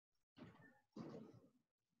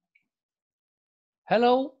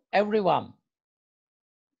Hello, everyone.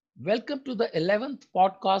 Welcome to the 11th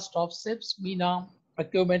podcast of CIPS MENA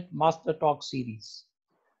Procurement Master Talk series.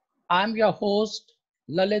 I'm your host,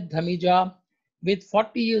 Lalit Dhamija, with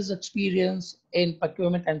 40 years experience in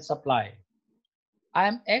procurement and supply. I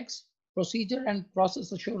am ex-procedure and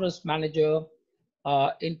process assurance manager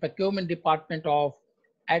in procurement department of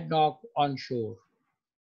ADNOC Onshore.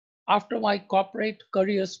 After my corporate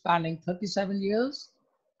career spanning 37 years,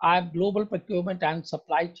 I'm global procurement and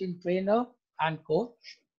supply chain trainer and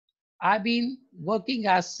coach. I've been working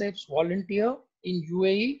as CIPS volunteer in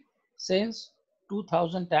UAE since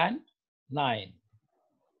 2009.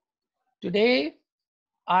 Today,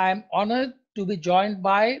 I'm honored to be joined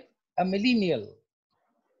by a millennial,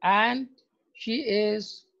 and she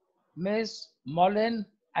is Miss Mollen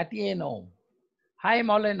Atieno. Hi,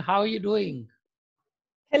 Mollen, how are you doing?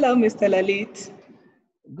 Hello, Mr. Lalit.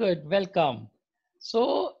 Good, welcome.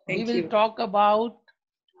 So, we Thank will you. talk about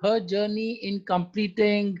her journey in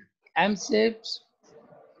completing MCIPS,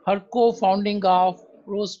 her co-founding of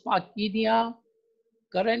PROSPA-Kenya,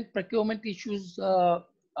 current procurement issues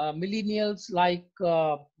millennials like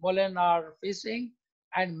Molen are facing,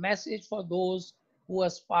 and message for those who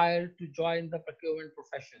aspire to join the procurement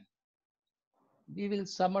profession. We will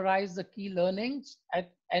summarize the key learnings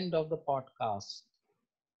at end of the podcast.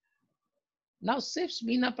 Now, CIPS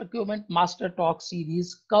MENA Procurement Master Talk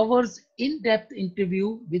series covers in-depth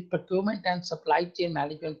interview with procurement and supply chain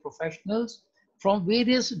management professionals from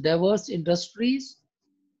various diverse industries.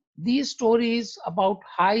 These stories about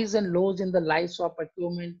highs and lows in the lives of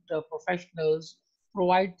procurement professionals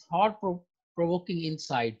provide thought-provoking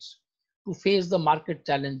insights to face the market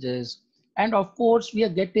challenges. And of course, we are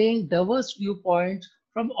getting diverse viewpoints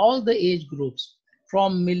from all the age groups,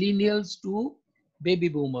 from millennials to baby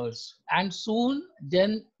boomers. And soon,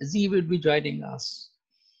 Gen Z will be joining us.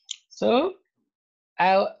 So,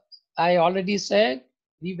 I, I already said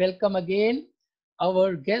we welcome again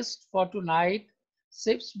our guest for tonight,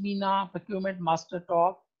 CIPS MENA Procurement Master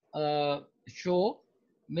Talk show,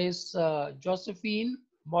 Miss Josephine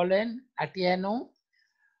Mollen Atieno.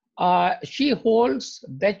 She holds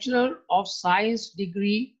Bachelor of Science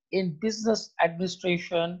degree in Business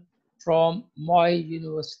Administration from Moi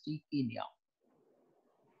University, Kenya.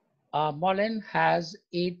 Mollen has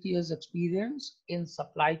 8 years experience in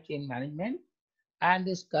supply chain management and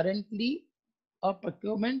is currently a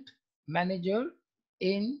procurement manager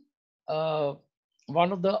in uh,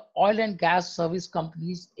 one of the oil and gas service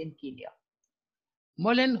companies in Kenya.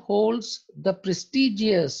 Mullen holds the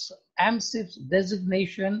prestigious MCIPS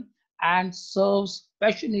designation and serves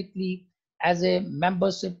passionately as a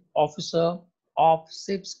membership officer of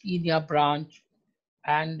CIPS Kenya branch,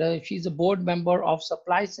 and she's a board member of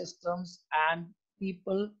Supply Systems and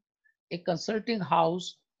People, a consulting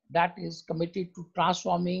house that is committed to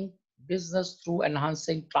transforming business through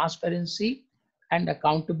enhancing transparency and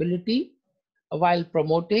accountability while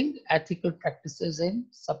promoting ethical practices in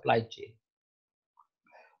supply chain.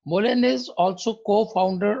 Molen is also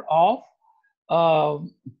co-founder of uh,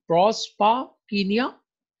 PROSPA-Kenya,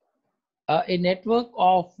 a network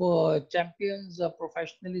of champions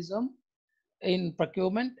professionalism in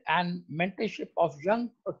procurement and mentorship of young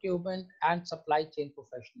procurement and supply chain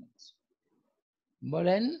professionals.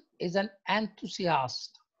 Molen is an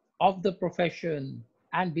enthusiast of the profession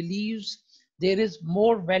and believes there is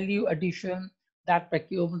more value addition that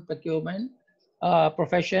procurement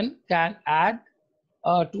profession can add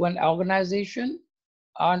to an organization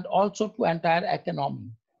and also to entire economy.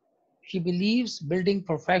 She believes building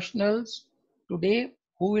professionals today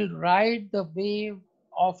who will ride the wave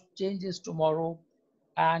of changes tomorrow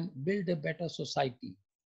and build a better society.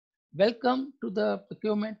 Welcome to the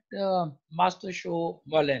Procurement Master Show,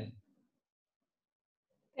 Molen.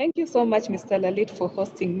 Thank you so much, Mr. Lalit, for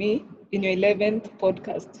hosting me in your 11th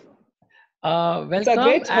podcast. It's a Welcome,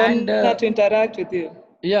 great and honor to interact with you.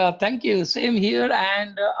 yeah, thank you. Same here,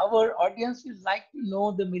 and our audience would like to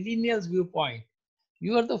know the millennials viewpoint.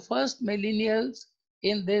 You are the first millennials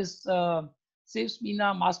in this CIPS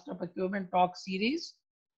MENA Master Procurement Talk series,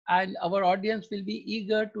 and our audience will be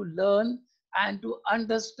eager to learn and to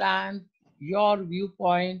understand your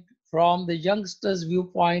viewpoint from the youngsters'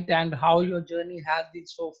 viewpoint and how your journey has been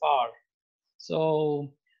so far.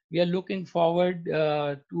 So we are looking forward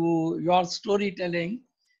to your storytelling.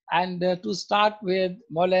 And to start with,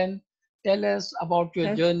 Molen, tell us about your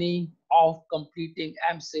Okay. journey of completing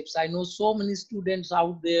MCIPS. I know so many students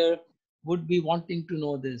out there would be wanting to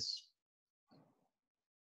know this.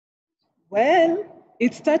 Well,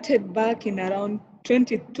 it started back in around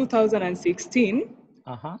 2016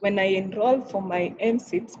 Uh-huh. when I enrolled for my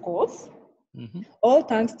MCIPS course. All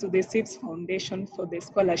thanks to the CIPS Foundation for the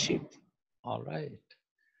scholarship. All right.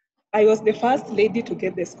 I was the first lady to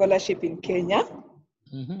get the scholarship in Kenya.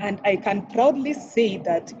 And I can proudly say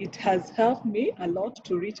that it has helped me a lot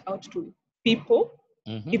to reach out to people.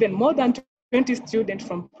 Even more than 20 students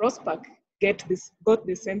from PROSPA got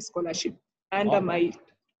the same scholarship under my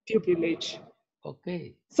tutelage.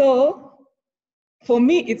 Okay. So for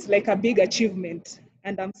me, it's like a big achievement,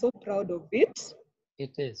 and I'm so proud of it.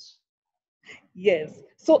 It is. Yes.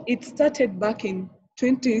 So it started back in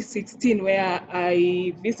 2016, where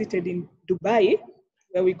I visited in Dubai,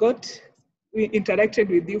 where we interacted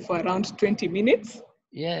with you for around 20 minutes.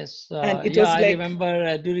 Yes. And it was I like,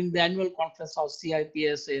 remember during the annual conference of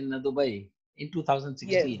CIPS in Dubai in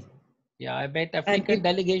 2016. Yes. Yeah, I met African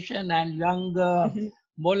delegation, and young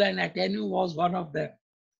Mollen Atieno was one of them.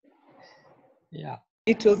 Yeah.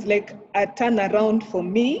 It was like a turnaround for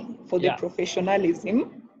me for the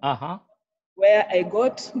professionalism, where I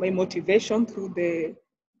got my motivation through the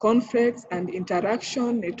conference and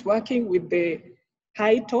interaction, networking with the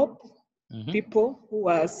high top people who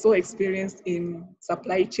are so experienced in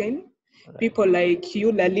supply chain. People like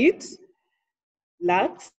you, Lalit,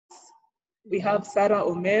 Lax, we have Sarah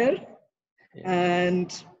Omer,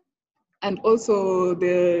 and also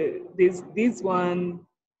this one,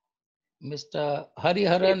 Mr.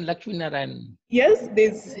 Hariharan Lakshminarayan. Yes,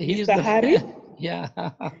 there's Mr. Hari. Yeah.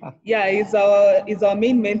 Yeah, he's our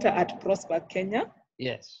main mentor at PROSPA-Kenya.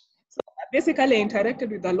 Yes. So basically, I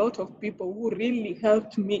interacted with a lot of people who really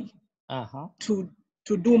helped me to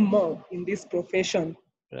do more in this profession.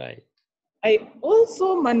 Right. I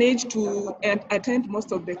also managed to attend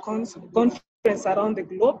most of the conference around the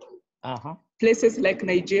globe. Places like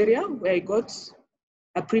Nigeria, where I got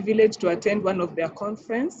a privilege to attend one of their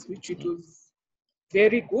conference, which it was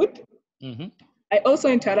very good. I also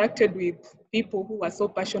interacted with people who are so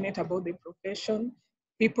passionate about the profession,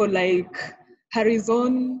 people like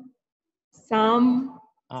Harrison, Sam,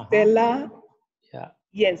 Stella. Yeah.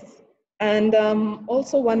 Yes. And I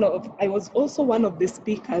was also one of the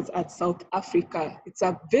speakers at South Africa. It's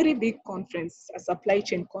a very big conference, a supply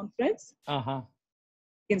chain conference.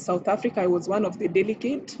 In South Africa, I was one of the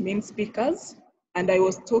delegate main speakers, and I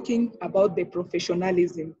was talking about the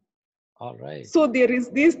professionalism. All right. So there is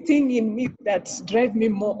this thing in me that drives me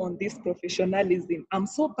more on this professionalism. I'm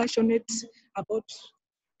so passionate about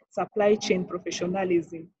supply chain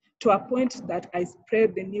professionalism to a point that I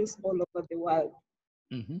spread the news all over the world.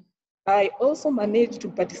 I also managed to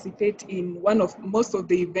participate in most of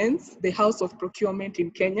the events, the House of Procurement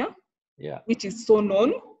in Kenya, which is so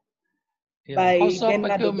known by House of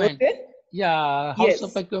Bernard Procurement. Odote. Yeah, House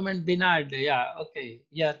of Procurement Bernard. Yeah, okay.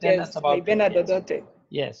 Yeah, tell us about it. Bernard Odote.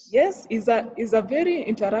 Yes. Yes, is a very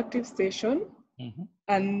interactive station,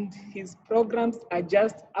 and his programs are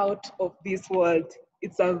just out of this world.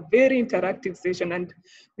 It's a very interactive session, and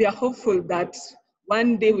we are hopeful that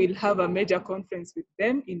one day we'll have a major conference with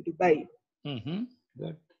them in Dubai.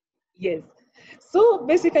 Good. Yes. So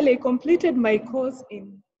basically, I completed my course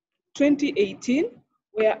in 2018,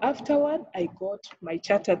 where afterward I got my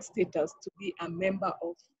chartered status to be a member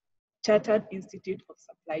of Chartered Institute of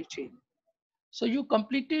Supply Chain. So you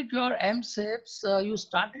completed your MCIPS, you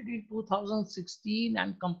started in 2016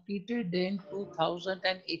 and completed in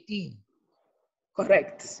 2018.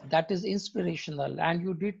 Correct. That is inspirational. And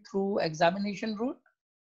you did through examination route?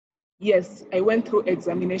 Yes, I went through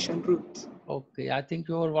examination route. Okay, I think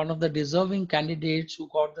you were one of the deserving candidates who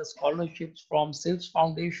got the scholarships from CIPS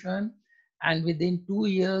Foundation. And within 2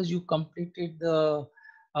 years, you completed the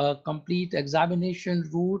complete examination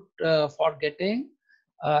route for getting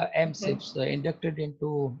MCIPS inducted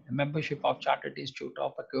into membership of Chartered Institute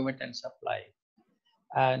of Procurement and Supply.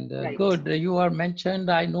 And good, you are mentioned.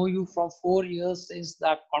 I know you from 4 years since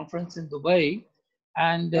that conference in Dubai,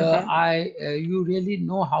 and you really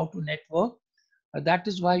know how to network. That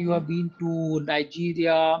is why you have been to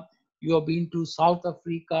Nigeria, you have been to South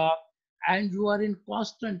Africa, and you are in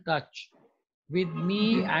constant touch with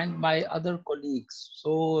me and my other colleagues.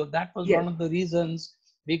 So that was one of the reasons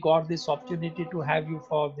we got this opportunity to have you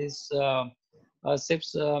for this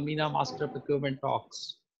CIPS MENA Master Procurement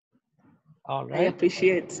Talks. All right. I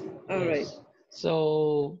appreciate. All right.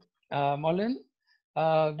 So, Mollen,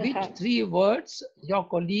 which 3 words your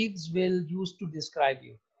colleagues will use to describe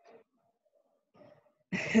you?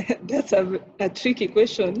 That's a tricky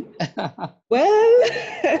question. Well,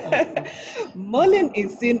 Mollen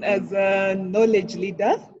is seen as a knowledge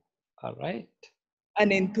leader. All right.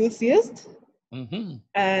 An enthusiast.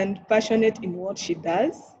 And passionate in what she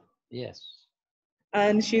does. Yes.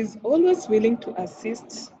 And she's always willing to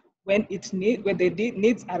assist when the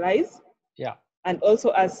needs arise. Yeah. and also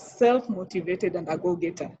as self-motivated and a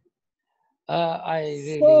go-getter. I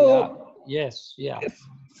really, yes, yeah.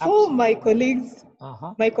 So my colleagues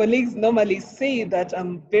normally say that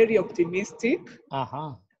I'm very optimistic,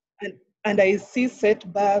 and I see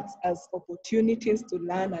setbacks as opportunities to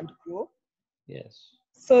learn and grow. Yes.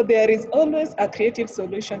 So there is always a creative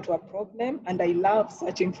solution to a problem, and I love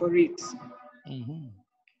searching for it.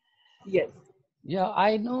 Yes. Yeah,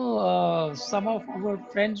 I know some of our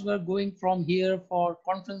friends were going from here for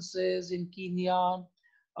conferences in Kenya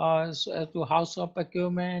to House of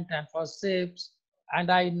Procurement and for CIPS. And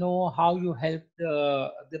I know how you helped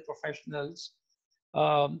the professionals,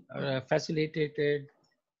 facilitated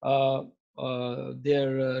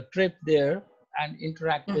their trip there and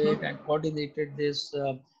interacted and coordinated this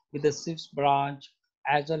with the CIPS branch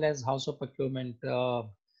as well as House of Procurement.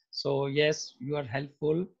 So yes, you are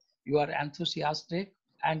helpful, you are enthusiastic,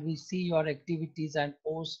 and we see your activities and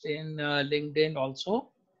post in LinkedIn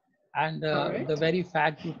also. And the very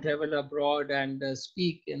fact you travel abroad and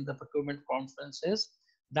speak in the procurement conferences,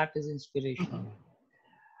 that is inspirational.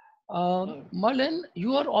 Mollen,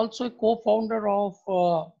 you are also a co-founder of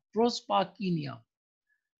PROSPA-Kenya.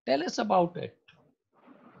 Tell us about it.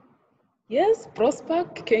 Yes,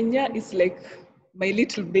 PROSPA-Kenya is like my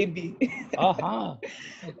little baby.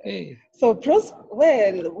 Okay. So,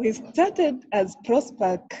 we started as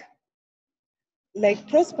PROSPA. Like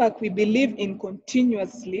PROSPA, we believe in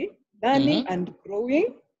continuously learning and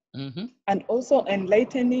growing, and also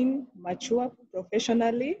enlightening, mature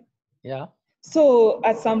professionally. Yeah. So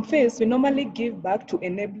at some phase, we normally give back to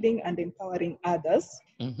enabling and empowering others.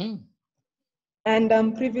 And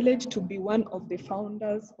I'm privileged to be one of the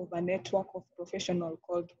founders of a network of professionals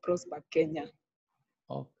called PROSPA-Kenya.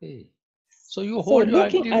 Okay. So you hold your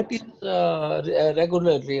activities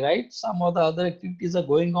regularly, right? Some of the other activities are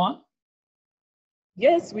going on?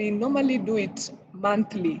 Yes, we normally do it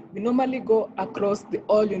monthly. We normally go across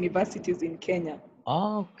all universities in Kenya.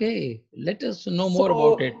 Okay. Let us know more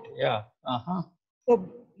about it. Yeah. So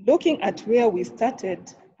looking at where we started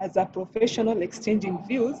as a professional exchanging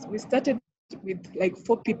views, we started with like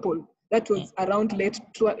 4 people. That was around late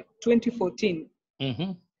 2014.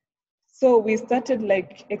 So we started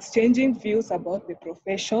like exchanging views about the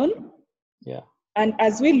profession. Yeah. And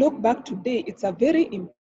as we look back today, it's a very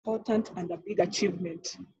important and a big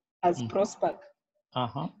achievement as PROSPA.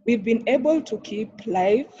 We've been able to keep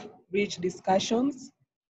live, rich discussions,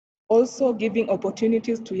 also giving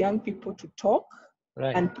opportunities to young people to talk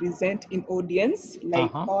and present in audience,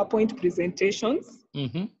 like PowerPoint presentations.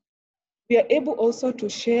 We are able also to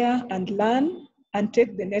share and learn and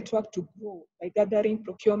take the network to grow by gathering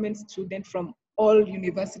procurement students from all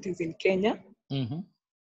universities in Kenya.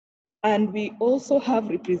 And we also have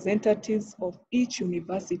representatives of each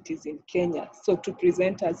universities in Kenya. So to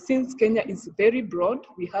present us, since Kenya is very broad,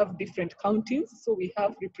 we have different counties, so we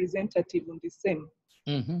have representatives on the same.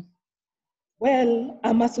 Well,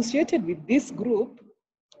 I'm associated with this group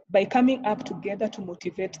by coming up together to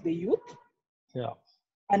motivate the youth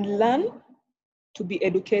and learn to be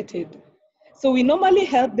educated. So we normally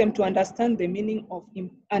help them to understand the meaning of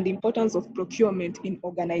and importance of procurement in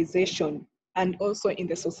organization and also in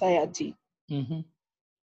the society.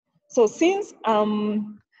 So since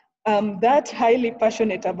I'm that highly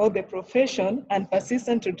passionate about the profession and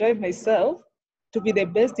persistent to drive myself to be the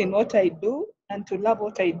best in what I do and to love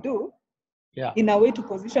what I do, in a way to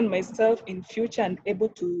position myself in future and able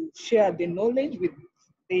to share the knowledge with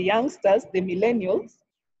the youngsters, the millennials.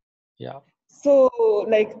 So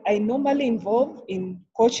like I normally involve in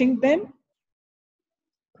coaching them,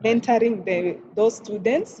 mentoring those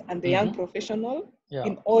students and the young professional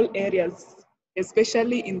in all areas,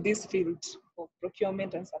 especially in this field of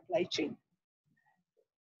procurement and supply chain.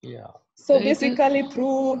 So basically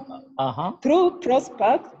through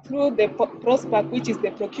PROSPA, through the PROSPA, which is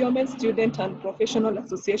the Procurement Student and Professional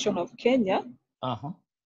Association of Kenya,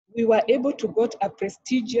 we were able to get a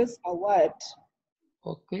prestigious award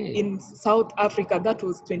in South Africa. That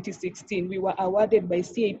was 2016. We were awarded by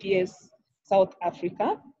CIPS South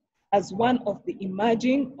Africa as one of the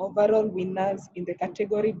emerging overall winners in the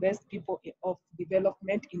category Best People of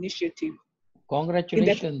Development Initiative.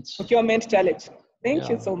 Congratulations. In the procurement challenge. Thank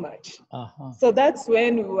you so much. So that's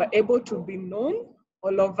when we were able to be known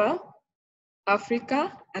all over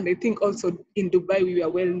Africa, and I think also in Dubai we were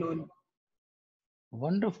well known.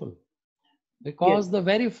 Wonderful. Because the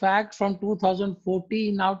very fact from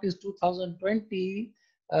 2014 now it is 2020,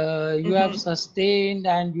 you have sustained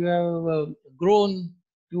and you have grown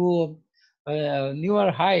to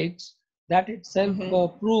newer heights. That itself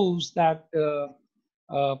proves that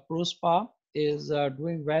PROSPA is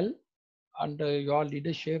doing well under your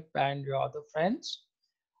leadership and your other friends.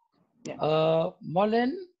 Yeah.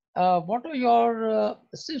 Mollen, what are your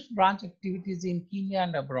CIPS branch activities in Kenya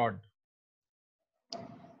and abroad?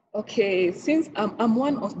 Okay, since I'm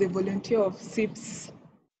one of the volunteer of CIPS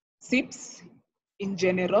in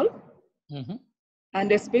general,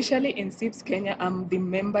 and especially in CIPS Kenya, I'm the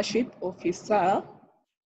membership officer.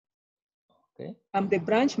 Okay. I'm the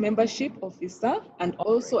branch membership officer, and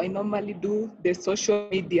also I normally do the social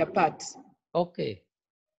media part. Okay.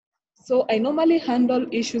 So I normally handle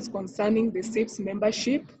issues concerning the CIPS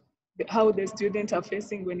membership, how the students are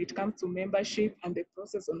facing when it comes to membership and the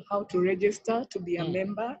process on how to register to be a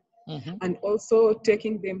member, and also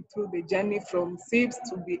taking them through the journey from CIPS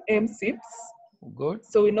to the MCIPS. Good.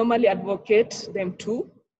 So we normally advocate them to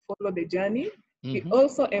follow the journey. We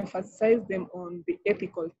also emphasize them on the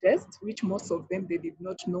ethical test, which most of them, they did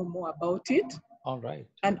not know more about it. All right.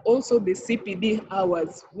 And also the CPD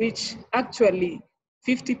hours, which actually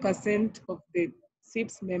 50% of the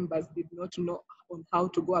CIPS members did not know on how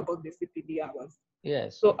to go about the CPD hours.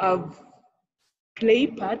 Yes. So I've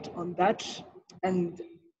played part on that, and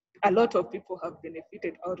a lot of people have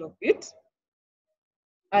benefited out of it.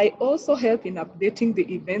 I also help in updating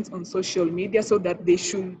the events on social media so that they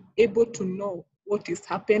should be able to know what is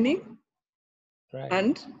happening, right,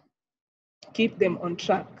 and keep them on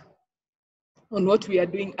track on what we are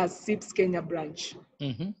doing as CIPS Kenya branch.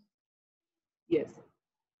 Yes.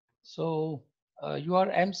 So you are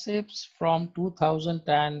MCIPS from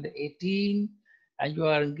 2018 and you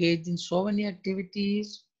are engaged in so many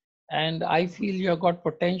activities. And I feel you have got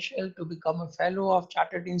potential to become a fellow of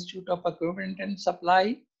Chartered Institute of Procurement and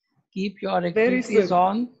Supply. Keep your activities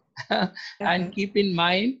on and keep in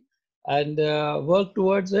mind and work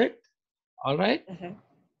towards it. All right.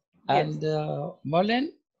 And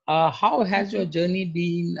Mollen, how has your journey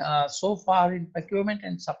been so far in procurement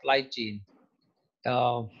and supply chain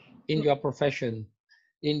in your profession,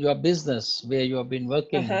 in your business where you have been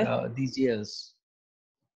working these years?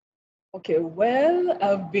 Okay, well,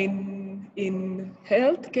 I've been in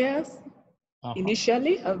healthcare.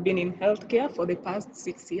 Initially, I've been in healthcare for the past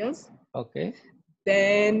 6 years. Okay.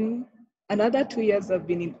 Then another 2 years, I've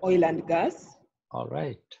been in oil and gas. All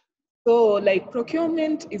right. So like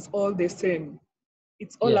procurement is all the same.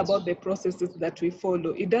 It's all about the processes that we follow.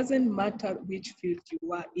 It doesn't matter which field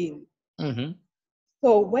you are in.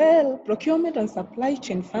 So, well, procurement and supply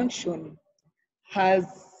chain function has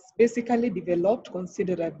basically developed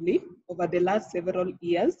considerably over the last several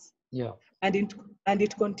years. Yeah. And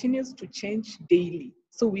it continues to change daily.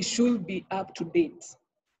 So we should be up to date.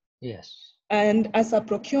 Yes. And as a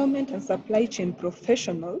procurement and supply chain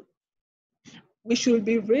professional, we should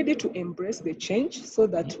be ready to embrace the change so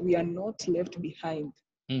that we are not left behind.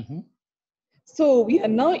 So we are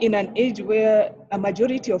now in an age where a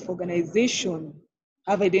majority of organizations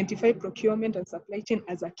have identified procurement and supply chain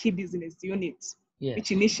as a key business unit,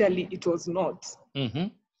 which initially it was not.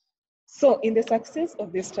 So in the success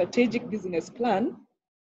of the strategic business plan,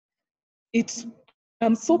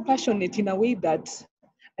 I'm so passionate in a way that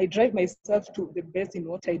I drive myself to the best in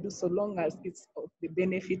what I do, so long as it's of the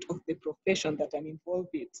benefit of the profession that I'm involved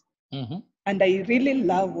with. And I really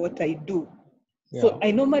love what I do. Yeah. So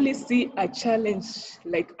I normally see a challenge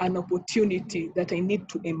like an opportunity that I need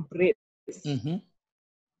to embrace.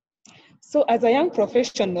 So as a young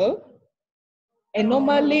professional, I'm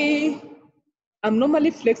normally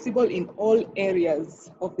flexible in all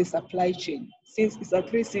areas of the supply chain, since it's a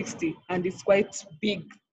 360 and it's quite big.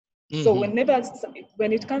 So when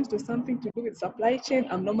it comes to something to do with supply chain,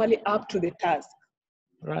 I'm normally up to the task.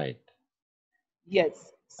 Right.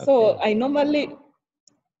 Yes. So I normally,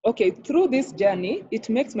 through this journey, it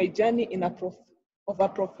makes my journey of a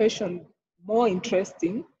profession more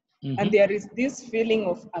interesting. And there is this feeling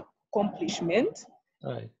of accomplishment,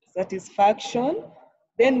 satisfaction.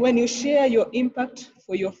 Then when you share your impact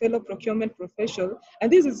for your fellow procurement professional, and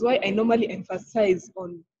this is why I normally emphasize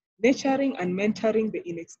on nurturing and mentoring the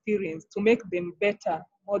inexperienced to make them better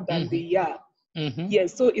more than they are.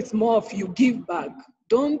 Yes, so it's more of you give back.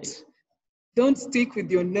 Don't stick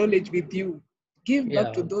with your knowledge with you. Give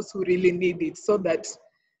back to those who really need it so that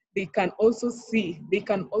they can also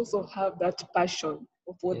have that passion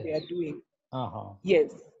of what they are doing.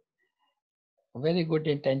 Yes. Very good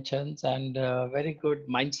intentions and very good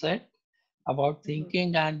mindset about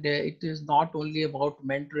thinking. And it is not only about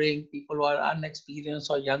mentoring people who are unexperienced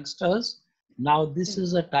or youngsters. Now this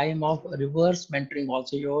is a time of reverse mentoring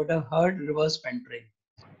also. You would have heard reverse mentoring.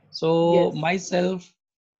 So myself,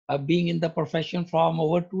 being in the profession from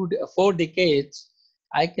over 4 decades,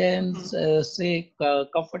 I can say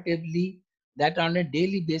comfortably that on a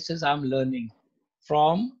daily basis I'm learning.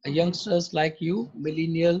 from youngsters like you,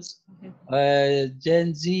 millennials,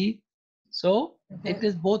 Gen Z. So it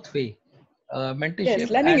is both way, Yes, mentorship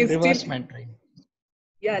learning and is still, reverse mentoring.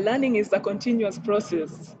 yeah, learning is a continuous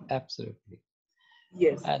process. Absolutely.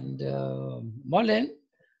 Yes. And Mollen,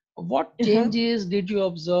 what Uh-huh. changes did you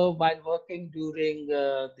observe while working during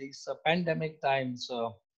these pandemic times,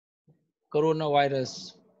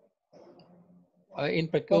 coronavirus, in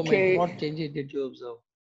procurement? Okay. What changes did you observe?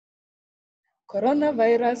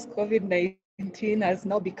 Coronavirus, COVID-19 has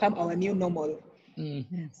now become our new normal.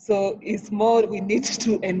 Mm-hmm. So it's more we need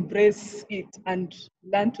to embrace it and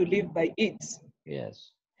learn to live by it.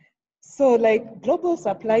 Yes. So like global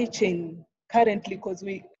supply chain currently, because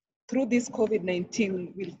we through this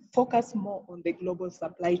COVID-19 will focus more on the global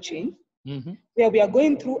supply chain, Mm-hmm. where we are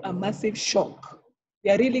going through a massive shock.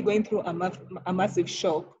 We are really going through a massive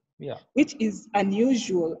shock, Yeah. which is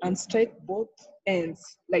unusual and strike both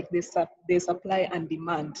ends, like the supply and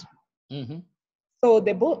demand. Mm-hmm. So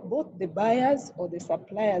both the buyers or the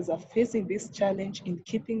suppliers are facing this challenge in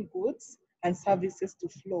keeping goods and services to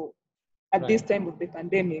flow at this Right. time of the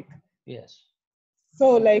pandemic. Yes.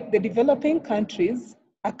 So like the developing countries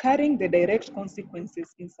are carrying the direct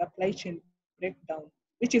consequences in supply chain breakdown,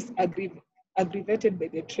 which is aggravated by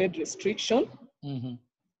the trade restriction. Mm-hmm.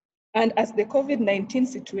 And as the COVID-19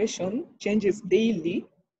 situation changes daily,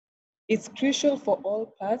 it's crucial for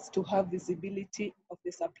all parts to have visibility of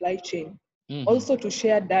the supply chain, Mm-hmm. also to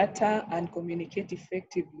share data and communicate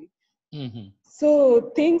effectively. Mm-hmm.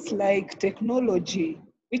 So things like technology,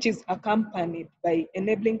 which is accompanied by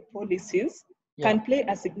enabling policies, Yeah. can play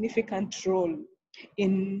a significant role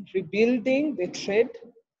in rebuilding the trade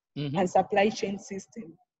Mm-hmm. and supply chain system,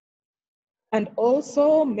 and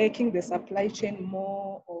also making the supply chain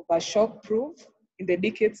more of a shock proof in the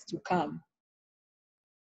decades to come.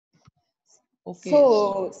 Okay.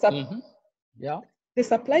 So Mm-hmm. Yeah. the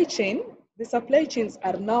supply chains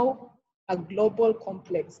are now a global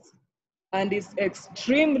complex and is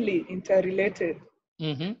extremely interrelated.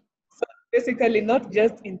 Mm-hmm. So basically, not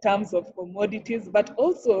just in terms of commodities, but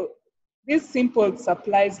also these simple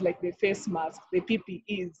supplies like the face mask, the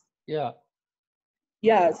PPEs. Yeah.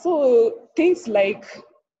 Yeah, so things like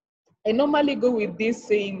I normally go with this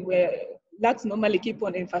saying where Lux normally keep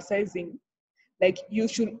on emphasizing, like you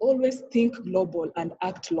should always think global and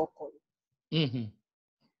act local. Mm-hmm.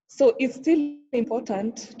 So it's still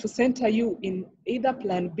important to center you in either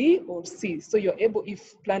plan B or C. So you're able,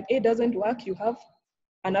 if plan A doesn't work, you have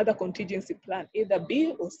another contingency plan, either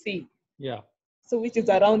B or C. Yeah. So which is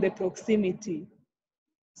around the proximity.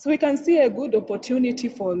 So we can see a good opportunity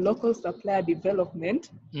for local supplier development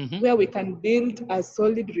Mm-hmm. where we can build a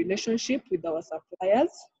solid relationship with our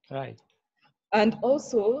suppliers. Right. And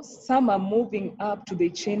also some are moving up to the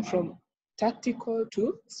chain from tactical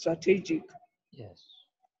to strategic. Yes.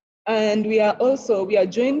 And we are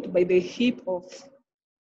joined by the hip of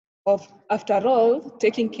after all,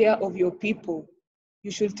 taking care of your people.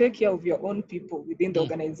 You should take care of your own people within the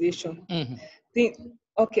organization. Mm-hmm. Think,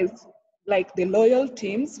 okay, like the loyal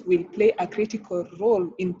teams will play a critical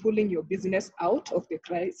role in pulling your business out of the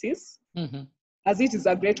crisis, Mm-hmm. as it is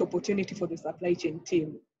a great opportunity for the supply chain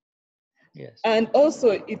team. Yes. And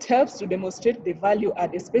also it helps to demonstrate the value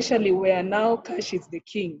add, especially where now cash is the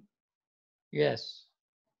king. Yes.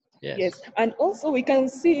 Yes. Yes, and also we can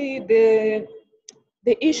see the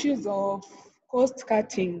issues of cost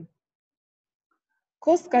cutting.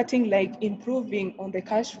 Cost cutting like improving on the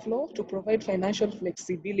cash flow to provide financial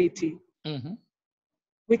flexibility. Mm-hmm.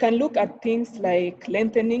 We can look at things like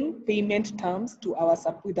lengthening payment terms to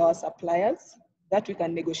with our suppliers, that we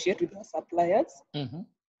can negotiate with our suppliers. Mm-hmm.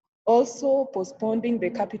 Also postponing the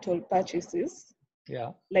capital purchases,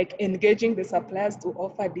 Yeah. like engaging the suppliers to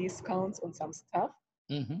offer discounts on some stuff,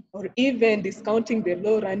 Mm-hmm. or even discounting the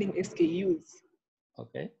low running SKUs.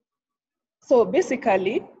 Okay. So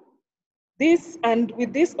basically,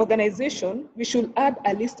 with this organization, we should add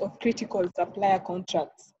a list of critical supplier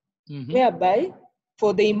contracts, Mm-hmm. whereby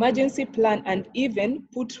for the emergency plan and even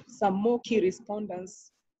put some more key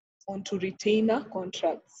respondents onto retainer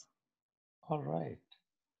contracts. All right.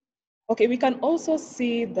 Okay, we can also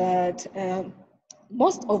see that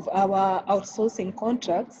most of our outsourcing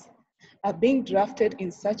contracts are being drafted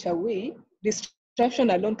in such a way,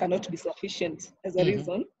 distraction alone cannot be sufficient as a Mm-hmm.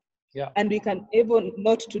 reason, Yeah. and we can able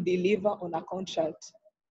not to deliver on a contract.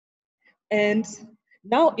 And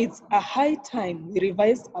now it's a high time we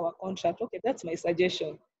revise our contract. Okay, that's my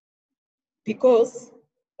suggestion. Because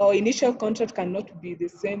our initial contract cannot be the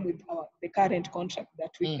same with the current contract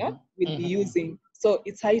that we Mm-hmm. will be Mm-hmm. using. So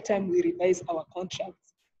it's high time we revise our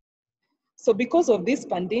contracts. So because of this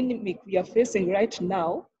pandemic we are facing right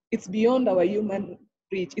now, it's beyond our human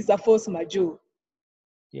reach. It's a force majeure.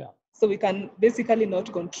 Yeah. So we can basically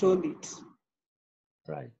not control it.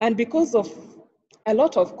 Right. And because of a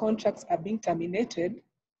lot of contracts are being terminated,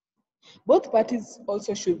 both parties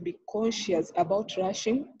also should be conscious about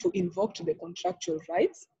rushing to invoke the contractual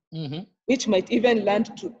rights, which might even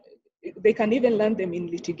they can even land them in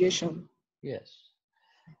litigation. Yes.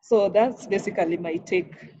 So that's basically my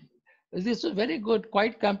take. This is very good,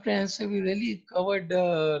 quite comprehensive. We really covered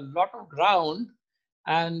a lot of ground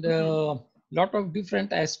and a lot of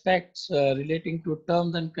different aspects relating to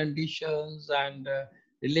terms and conditions and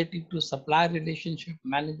relating to supply relationship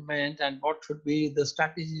management and what should be the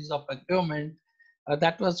strategies of procurement.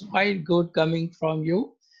 That was quite good coming from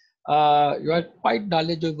you. You are quite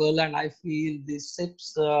knowledgeable, and I feel the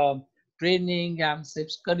CIPS training and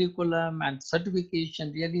CIPS curriculum and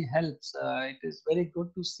certification really helps. It is very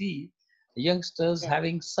good to see youngsters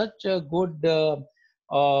having such a good,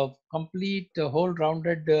 complete,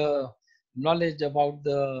 whole-rounded knowledge about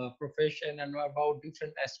the profession and about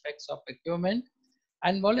different aspects of procurement.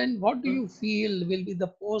 And Mollen, what do you feel will be the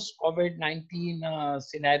post-COVID-19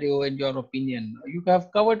 scenario in your opinion? You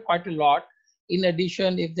have covered quite a lot. In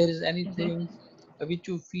addition, if there is anything which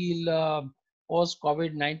you feel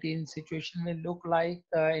post-COVID-19 situation will look like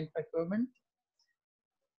in procurement?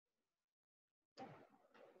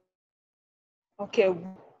 Okay.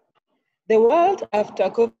 The world after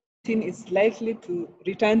COVID-19 is likely to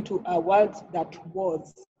return to a world that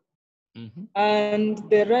was. And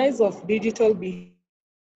the rise of digital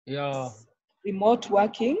behaviors, remote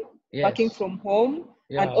working, working from home,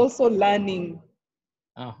 and also learning.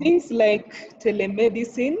 Things like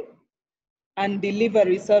telemedicine and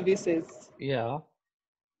delivery services.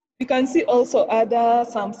 We can see also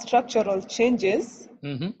some structural changes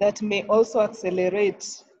that may also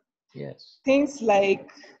accelerate. Things like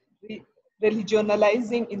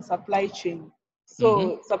regionalizing in supply chain.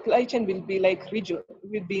 So supply chain will be like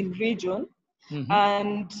in region,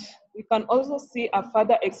 and we can also see a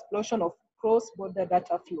further explosion of cross-border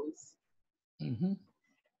data flows.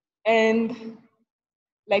 And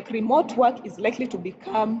like remote work is likely to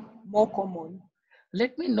become more common.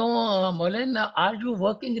 Let me know, Mollen, are you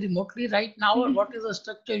working remotely right now, or what is the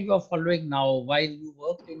structure you are following now while you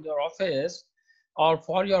work in your office or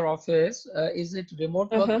for your office? Is it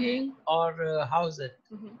remote working or how is it?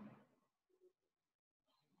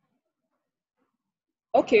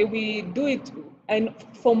 Okay, we do it, and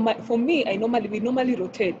for me, we normally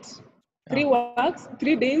rotate.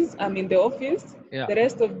 3 days I'm in the office. The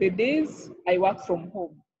rest of the days I work from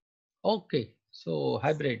home. Okay, so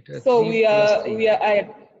hybrid. So we are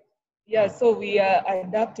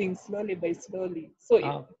adapting slowly by slowly.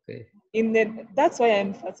 So that's why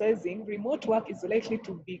I'm emphasizing remote work is likely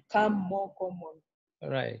to become more common.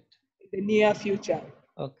 Right. In the near future.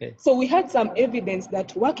 Okay. So we had some evidence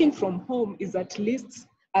that working from home is at least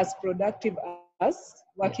as productive as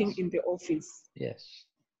working in the office. Yes.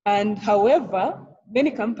 And however,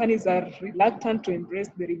 many companies are reluctant to embrace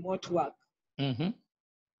the remote work.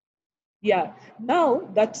 Yeah, now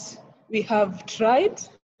that we have tried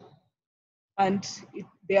and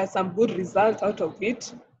there are some good results out of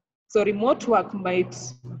it, so remote work might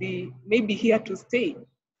be maybe here to stay.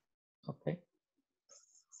 Okay.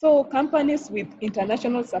 So companies with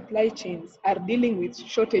international supply chains are dealing with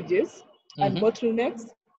shortages and bottlenecks,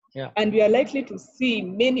 and we are likely to see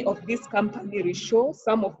many of these companies reshore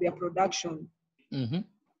some of their production.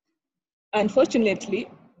 Unfortunately,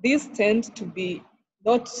 these tend to be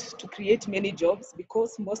not to create many jobs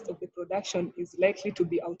because most of the production is likely to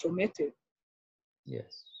be automated.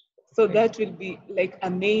 Yes. So that will be like a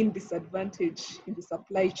main disadvantage in the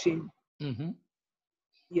supply chain.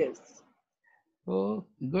 Yes. So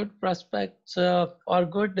good prospects or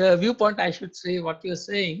good viewpoint, I should say, what you're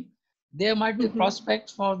saying. There might be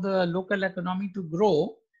prospects for the local economy to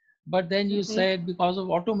grow, but then you said because of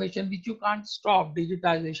automation, which you can't stop,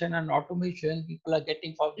 digitization and automation, people are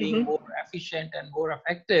getting for being more efficient and more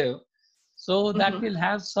effective. So that will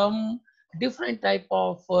have some different type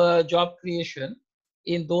of job creation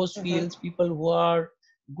in those fields, people who are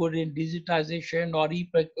good in digitization or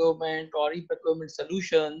e-procurement or e-procurement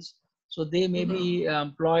solutions. So they may be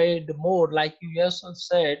employed more, like you yourself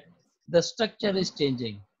said, the structure is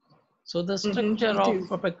changing. So the structure of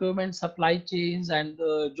procurement, supply chains and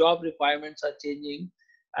the job requirements are changing,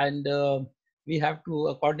 and we have to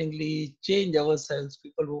accordingly change ourselves,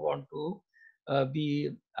 people who want to be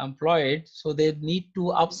employed, so they need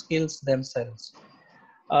to upskills themselves.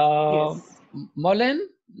 Mollen,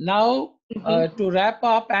 now to wrap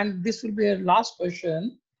up, and this will be a last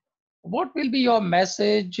question. What will be your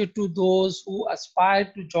message to those who aspire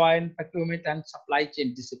to join procurement and supply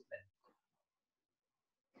chain discipline?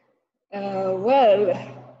 Well,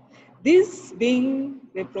 this being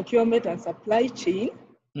the procurement and supply chain,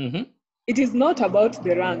 it is not about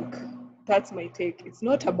the rank. That's my take. It's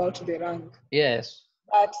not about the rank. Yes.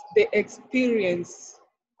 But the experience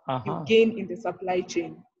you gain in the supply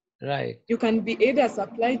chain. Right. You can be either a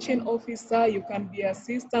supply chain officer, you can be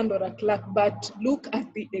assistant or a clerk, but look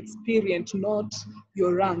at the experience, not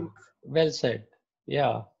your rank. Well said.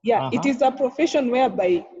 Yeah. Yeah, it is a profession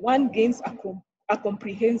whereby one gains a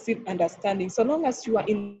comprehensive understanding. So long as you are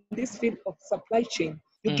in this field of supply chain,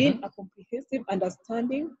 you gain a comprehensive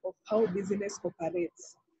understanding of how business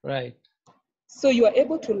operates. Right. So you are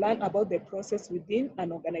able to learn about the process within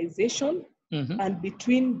an organization and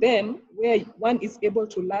between them, where one is able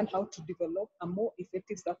to learn how to develop a more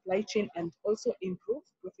effective supply chain and also improve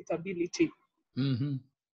profitability.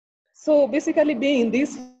 So basically being in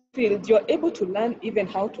this field, you're able to learn even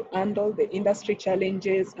how to handle the industry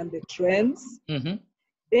challenges and the trends.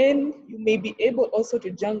 Then you may be able also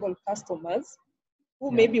to jungle customers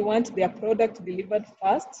who maybe want their product delivered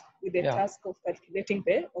fast with the task of calculating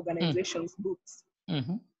the organization's books.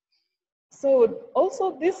 So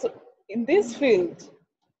also in this field,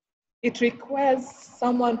 it requires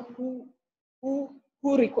someone who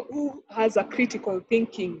has a critical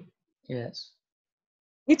thinking. Yes.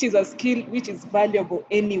 Which is a skill which is valuable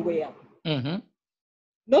anywhere.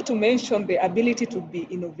 Not to mention the ability to be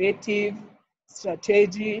innovative,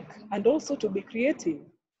 strategic, and also to be creative.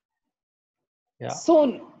 Yeah.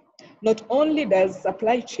 So not only does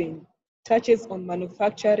supply chain touches on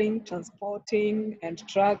manufacturing, transporting, and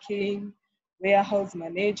tracking, warehouse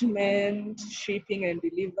management, shipping and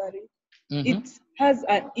delivery, it has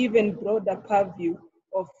an even broader purview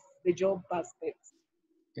of the job aspects.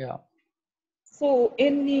 Yeah. So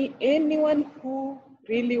anyone who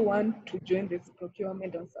really want to join this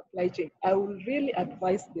procurement and supply chain, I will really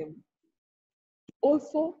advise them to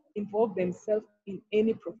also involve themselves in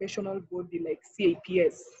any professional body like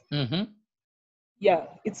CIPS. Yeah,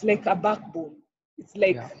 it's like a backbone. It's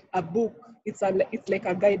like a book. It's like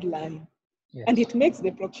a guideline. Yes. And it makes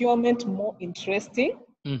the procurement more interesting.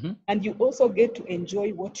 And you also get to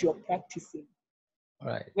enjoy what you're practicing.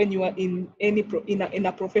 Right. When you are in in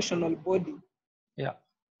a professional body. Yeah.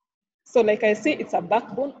 So like I say, it's a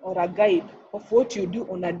backbone or a guide of what you do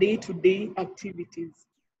on a day-to-day activities.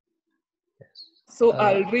 Yes. So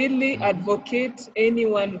I'll really advocate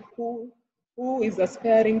anyone who is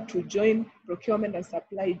aspiring to join procurement and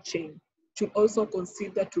supply chain to also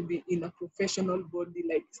consider to be in a professional body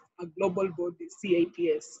like a global body,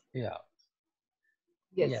 CIPS. Yeah.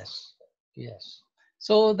 Yes. Yes. Yes.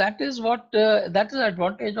 So that is what that is the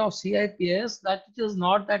advantage of CIPS, that it is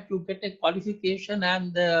not that you get a qualification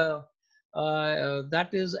and that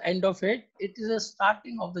is end of it. It is a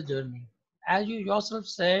starting of the journey. As you yourself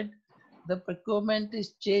said, the procurement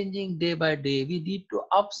is changing day by day. We need to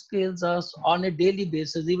upscale us on a daily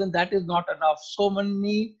basis. Even that is not enough. So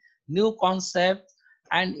many new concepts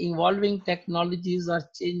and evolving technologies are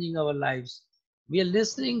changing our lives. We are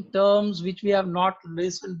listening terms which we have not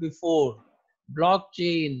listened before.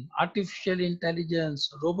 Blockchain, artificial intelligence,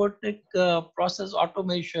 robotic process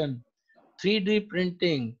automation, 3D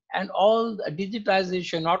printing, and all the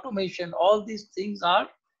digitization, automation, all these things are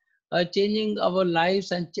changing our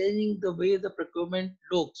lives and changing the way the procurement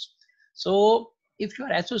looks. So if you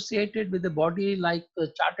are associated with a body like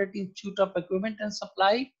the Chartered Institute of Procurement and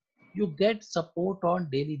Supply, you get support on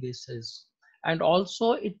daily basis. And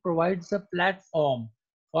also it provides a platform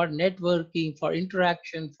for networking, for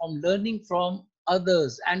interaction, from learning from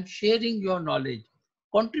others and sharing your knowledge,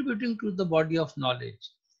 contributing to the body of knowledge.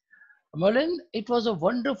 Mollen, it was a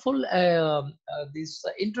wonderful this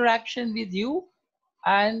interaction with you,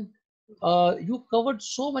 and you covered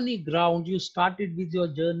so many ground. You started with your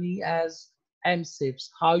journey as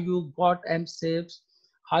MCIPS, how you got MCIPS,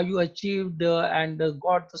 how you achieved and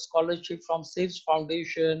got the scholarship from CIPS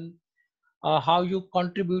Foundation, how you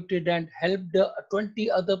contributed and helped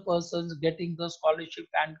 20 other persons getting the scholarship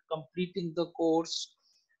and completing the course.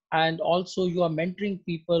 And also you are mentoring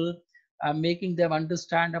people, making them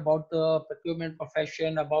understand about the procurement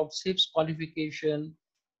profession, about CIPS qualification.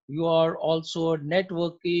 You are also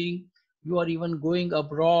networking. You are even going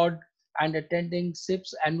abroad and attending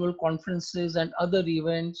CIPS annual conferences and other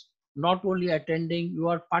events. Not only attending, you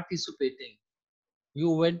are participating.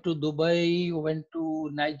 You went to Dubai, you went to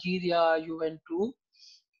Nigeria, you went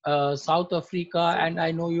to South Africa, and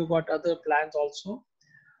I know you got other plans also.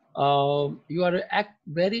 You are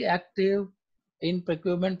very active in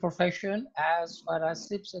procurement profession as far as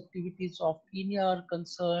CIPS activities of Kenya are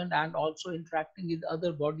concerned, and also interacting with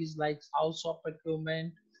other bodies like House of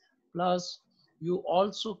Procurement. Plus, you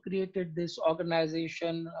also created this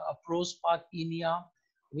organization, PROSPA-Kenya,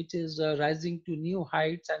 which is rising to new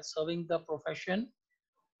heights and serving the profession.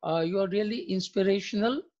 You are really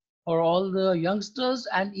inspirational for all the youngsters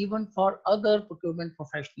and even for other procurement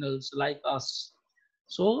professionals like us.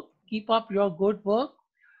 So keep up your good work.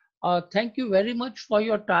 Thank you very much for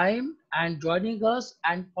your time and joining us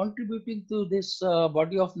and contributing to this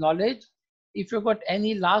body of knowledge. If you've got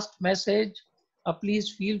any last message,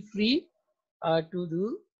 please feel free to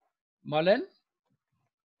do, Mollen.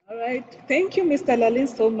 All right. Thank you, Mr.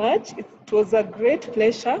 Lalit, so much. It was a great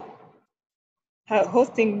pleasure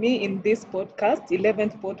hosting me in this podcast,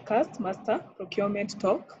 11th podcast, Master Procurement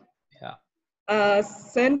Talk. Yeah.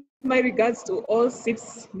 Send my regards to all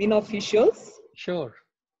 6 MENA officials. Sure.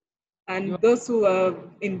 And those who have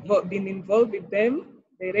been involved with them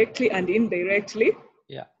directly and indirectly.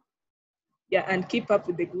 Yeah. Yeah, and keep up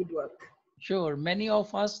with the good work. Sure. Many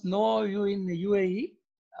of us know you in the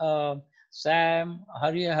UAE. Sam,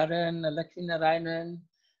 Hariharan, Lakshmi Narayanan,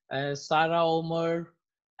 Sarah Omar,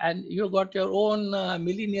 and you got your own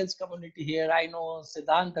millennials community here. I know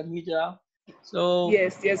Lalit Dhamija. So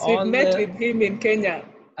yes, we've met with him in Kenya.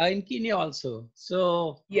 In Kenya also.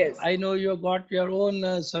 So yes, I know you got your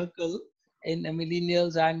own circle in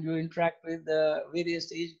millennials and you interact with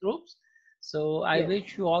various age groups. So I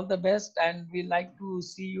wish you all the best, and we like to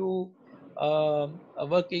see you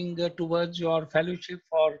working towards your fellowship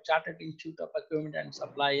for Chartered Institute of Procurement and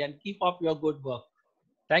Supply, and keep up your good work.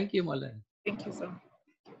 Thank you, Mollen. Thank you, sir.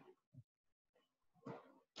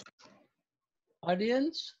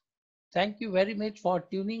 Audience, thank you very much for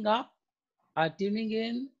tuning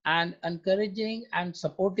in and encouraging and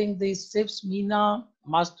supporting the CIPS MENA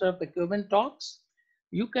Master Procurement Talks.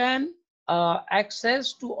 You can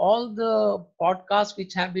access to all the podcasts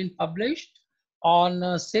which have been published on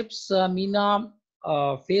CIPS MENA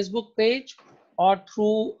Facebook page or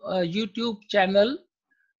through YouTube channel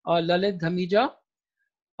Lalit Dhamija.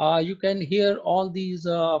 You can hear all these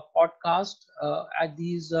podcasts at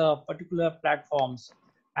these particular platforms,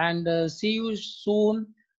 and see you soon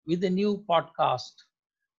with a new podcast.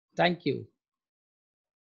 Thank you.